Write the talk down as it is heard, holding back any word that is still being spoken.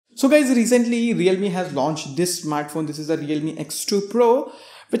So guys, recently Realme has launched this smartphone. This is a Realme X2 Pro,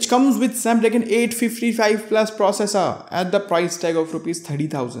 which comes with Snapdragon 855 Plus processor at the price tag of rupees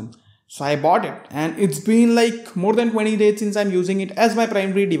 30,000. So I bought it, and it's been like more than 20 days since I'm using it as my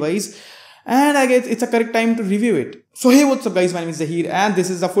primary device, and I guess it's a correct time to review it. So hey, what's up guys, my name is Zahir and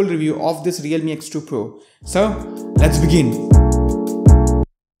this is a full review of this Realme X2 Pro. So let's begin.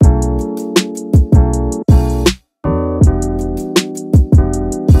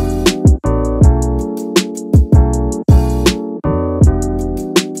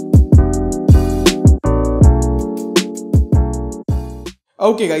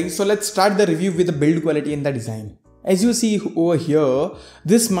 Okay guys, so let's start the review with the build quality and the design. As you see over here,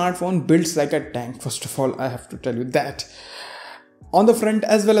 this smartphone builds like a tank. First of all, I have to tell you that. On the front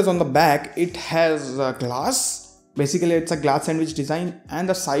as well as on the back, it has glass. Basically, it's a glass sandwich design and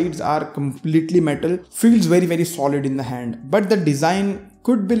the sides are completely metal. Feels very solid in the hand. But the design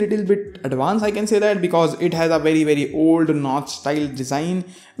could be a little bit advanced, I can say that, because it has a very old notch style design,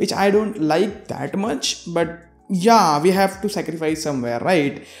 which I don't like that much. But yeah, we have to sacrifice somewhere,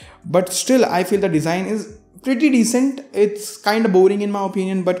 right? But still, I feel the design is pretty decent. It's kind of boring in my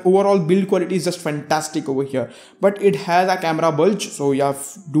opinion, but overall build quality is just fantastic over here. But it has a camera bulge, so yeah,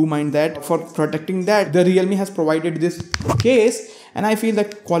 do mind that. For protecting that, the Realme has provided this case, and I feel the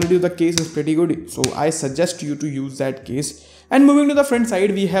quality of the case is pretty good, so I suggest you to use that case. And moving to the front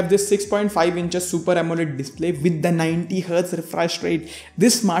side, we have this 6.5 inches Super Amoled display with the 90Hz refresh rate.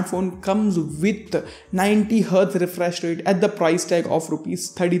 This smartphone comes with 90Hz refresh rate at the price tag of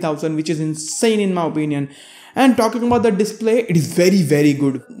rupees 30,000, which is insane in my opinion. And talking about the display, it is very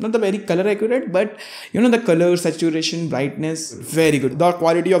good. Not the very color accurate, but you know, the color, saturation, brightness, very good. The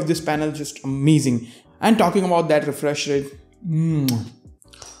quality of this panel is just amazing. And talking about that refresh rate,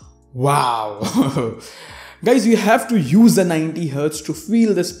 wow. Guys, you have to use the 90Hz to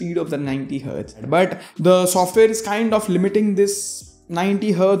feel the speed of the 90Hz. But the software is kind of limiting this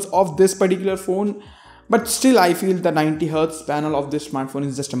 90Hz of this particular phone. But still, I feel the 90Hz panel of this smartphone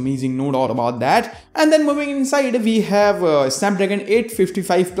is just amazing, no doubt about that. And then moving inside, we have Snapdragon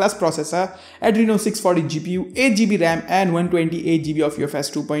 855 Plus processor, Adreno 640 GPU, 8GB RAM and 128GB of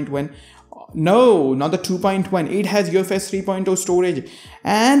UFS 2.1. No, not the 2.1. It has UFS 3.0 storage.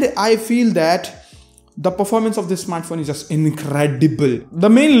 And I feel that the performance of this smartphone is just incredible. The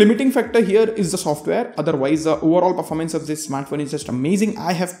main limiting factor here is the software. Otherwise, the overall performance of this smartphone is just amazing.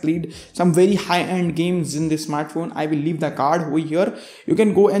 I have played some very high-end games in this smartphone. I will leave the card over here. You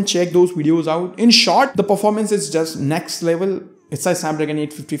can go and check those videos out. In short, the performance is just next level. It's a Snapdragon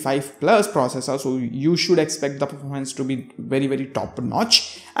 855 Plus processor, so you should expect the performance to be very top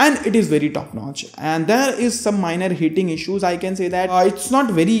notch, and it is very top notch. And there is some minor heating issues, I can say that. It's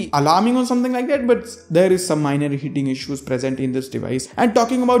not very alarming or something like that, but there is some minor heating issues present in this device. And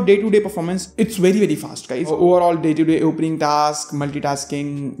talking about day-to-day performance, it's very fast, guys. Overall day-to-day opening task,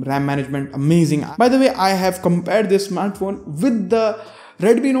 multitasking, RAM management, amazing. By the way, I have compared this smartphone with the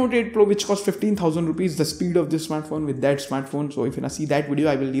Redmi Note 8 Pro, which cost 15,000 rupees, the speed of this smartphone with that smartphone. So if you want to see that video,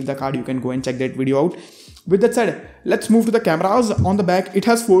 I will leave the card. You can go and check that video out. With that said, let's move to the cameras. On the back, it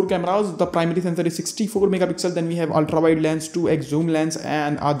has 4 cameras. The primary sensor is 64 megapixel. Then we have ultra wide lens, 2x zoom lens,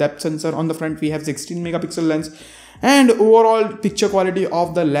 and our depth sensor. On the front, we have 16 megapixel lens. And overall picture quality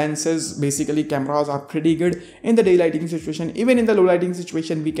of the lenses, basically cameras are pretty good in the daylighting situation. Even in the low lighting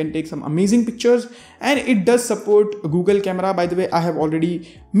situation, we can take some amazing pictures, and it does support Google camera. By the way, I have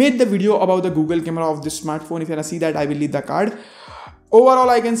already made the video about the Google camera of this smartphone. If you want to see that, I will leave the card. Overall,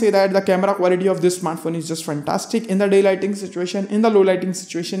 I can say that the camera quality of this smartphone is just fantastic in the daylighting situation. In the low lighting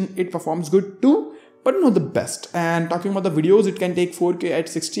situation, it performs good too, but not the best. And talking about the videos, it can take 4K at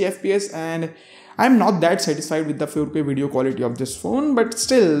 60 FPS, and I'm not that satisfied with the 4K video quality of this phone, but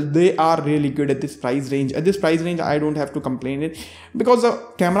still they are really good at this price range. At this price range, I don't have to complain it, because the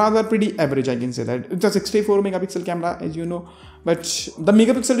cameras are pretty average, I can say that. It's a 64 megapixel camera, as you know, but the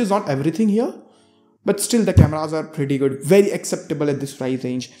megapixel is not everything here, but still the cameras are pretty good, very acceptable at this price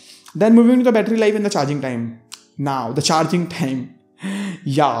range. Then moving to the battery life and the charging time. Now, the charging time.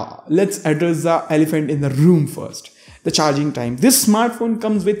 Yeah, let's address the elephant in the room first. The charging time. This smartphone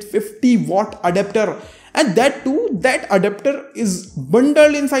comes with 50-watt adapter, and that too, that adapter is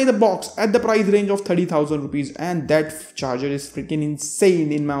bundled inside the box at the price range of 30,000 rupees, and that charger is freaking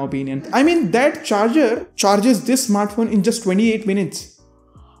insane in my opinion. I mean, that charger charges this smartphone in just 28 minutes.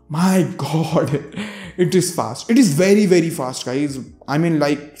 My god, it is fast. It is very, very fast, guys. I mean,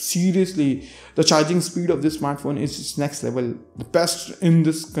 like, seriously, the charging speed of this smartphone is just next level. The best in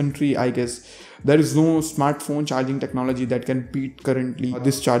this country, I guess. There is no smartphone charging technology that can beat currently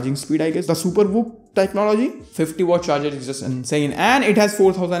this charging speed, I guess. The Super VOOC technology, 50-watt charger is just insane, and it has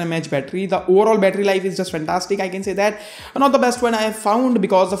 4000 mAh battery. The overall battery life is just fantastic, I can say that. Not the best one I have found,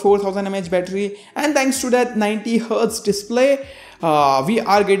 because the 4000 mAh battery, and thanks to that 90 Hz display, we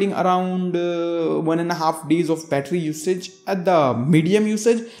are getting around 1.5 days of battery usage at the medium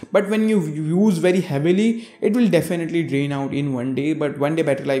usage. But when you use very heavily, it will definitely drain out in 1 day. But 1 day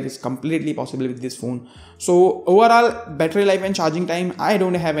battery life is completely possible with this phone. So overall battery life and charging time, I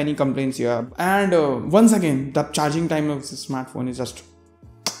don't have any complaints here. And once again, the charging time of this smartphone is just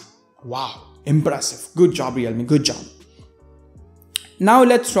wow, impressive. Good job, Realme, good job. Now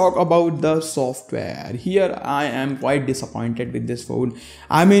let's talk about the software. Here I am quite disappointed with this phone.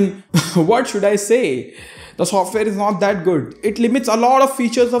 I mean, what should I say? The software is not that good. It limits a lot of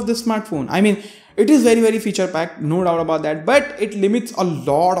features of this smartphone. I mean, it is very, very feature packed, no doubt about that, but it limits a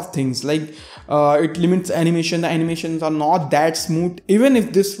lot of things. Like it limits animation. The animations are not that smooth. Even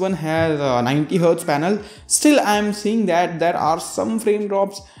if this one has a 90 Hz panel, still I am seeing that there are some frame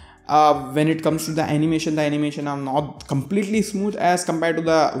drops. When it comes to the animation are not completely smooth as compared to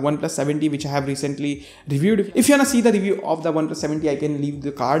the OnePlus 70, which I have recently reviewed. If you wanna see the review of the OnePlus 70, I can leave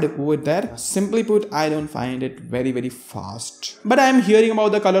the card over there. Simply put, I don't find it very, very fast. But I am hearing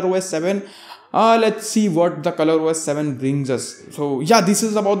about the ColorOS 7. Let's see what the ColorOS 7 brings us. So yeah, this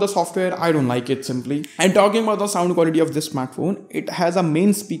is about the software. I don't like it simply. And talking about the sound quality of this smartphone, it has a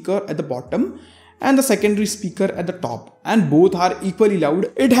main speaker at the bottom and the secondary speaker at the top, and both are equally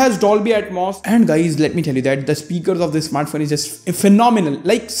loud. It has Dolby Atmos, and guys, let me tell you that the speakers of this smartphone is just phenomenal.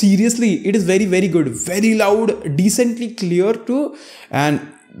 Like seriously, it is very, very good, very loud, decently clear too,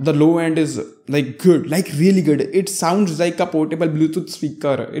 and the low end is like good, like really good. It sounds like a portable Bluetooth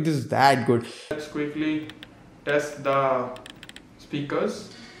speaker. It is that good. Let's quickly test the speakers.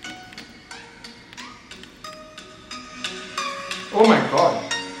 Oh my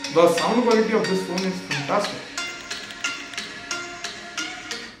god. The sound quality of this phone is fantastic.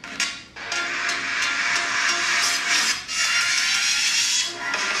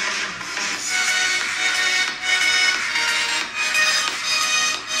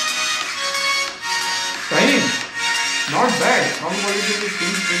 Fine. Not bad. Sound quality is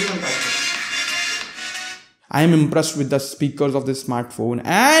pretty fantastic. I am impressed with the speakers of this smartphone,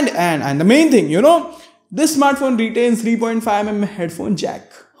 and the main thing, you know, this smartphone retains 3.5mm headphone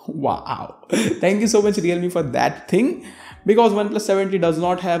jack. Wow, thank you so much Realme for that thing, because OnePlus 70 does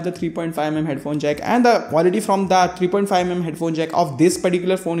not have the 3.5mm headphone jack, and the quality from the 3.5mm headphone jack of this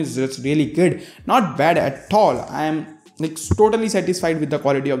particular phone is just really good, not bad at all. I am like totally satisfied with the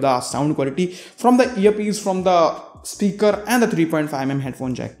quality of the sound quality from the earpiece, from the speaker, and the 3.5mm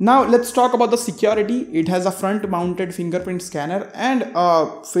headphone jack. Now let's talk about the security. It has a front mounted fingerprint scanner, and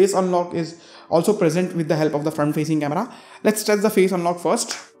face unlock is also present with the help of the front facing camera. Let's test the face unlock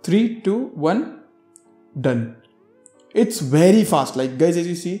first. 3, 2, 1, done. It's very fast, like guys, as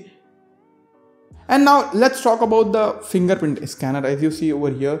you see. And now let's talk about the fingerprint scanner. As you see over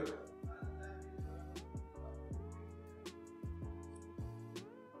here,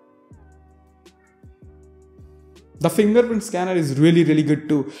 the fingerprint scanner is really, really good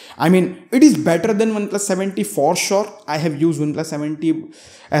too. I mean, it is better than OnePlus 70 for sure. I have used OnePlus 70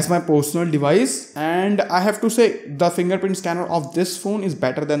 as my personal device, and I have to say the fingerprint scanner of this phone is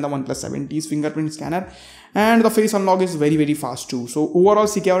better than the OnePlus 70's fingerprint scanner, and the face unlock is very, very fast too. So overall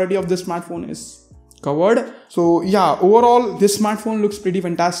security of this smartphone is covered. So yeah, overall this smartphone looks pretty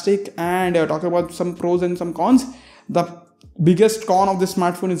fantastic. And talk about some pros and some cons. The biggest con of this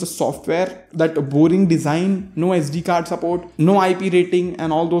smartphone is the software, that boring design, no SD card support, no IP rating,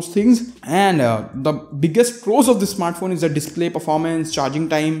 and all those things. And the biggest pros of this smartphone is the display performance, charging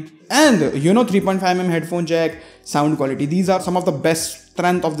time, and you know, 3.5mm headphone jack, sound quality. These are some of the best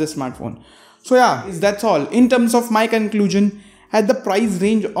strength of this smartphone. So yeah, that's all. In terms of my conclusion, at the price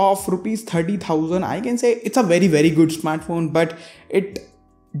range of rupees 30,000, I can say it's a very, very good smartphone, but it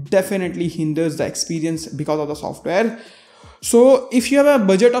definitely hinders the experience because of the software. So if you have a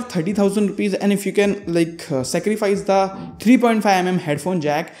budget of 30,000 rupees, and if you can sacrifice the 3.5mm headphone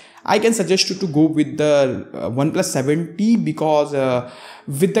jack, I can suggest you to go with the OnePlus 70, because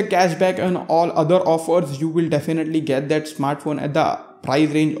with the cashback and all other offers, you will definitely get that smartphone at the price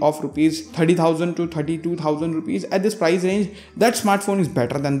range of rupees 30,000 to 32,000 rupees. At this price range, that smartphone is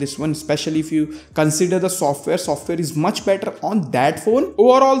better than this one, especially if you consider the software. Software is much better on that phone.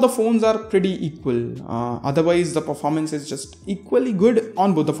 Overall, the phones are pretty equal. Otherwise, the performance is just equally good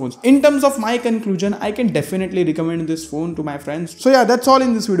on both the phones. In terms of my conclusion, I can definitely recommend this phone to my friends. So yeah, that's all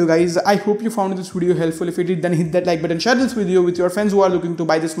in this video, guys. I hope you found this video helpful. If you did, then hit that like button, share this video with your friends who are looking to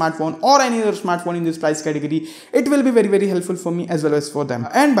buy this smartphone or any other smartphone in this price category. It will be very helpful for me as well as for them.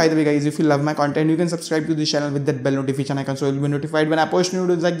 And by the way, guys, if you love my content, you can subscribe to this channel with that bell notification icon so you'll be notified when I post new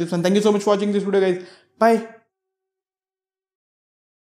videos like this one. Thank you so much for watching this video, guys. Bye.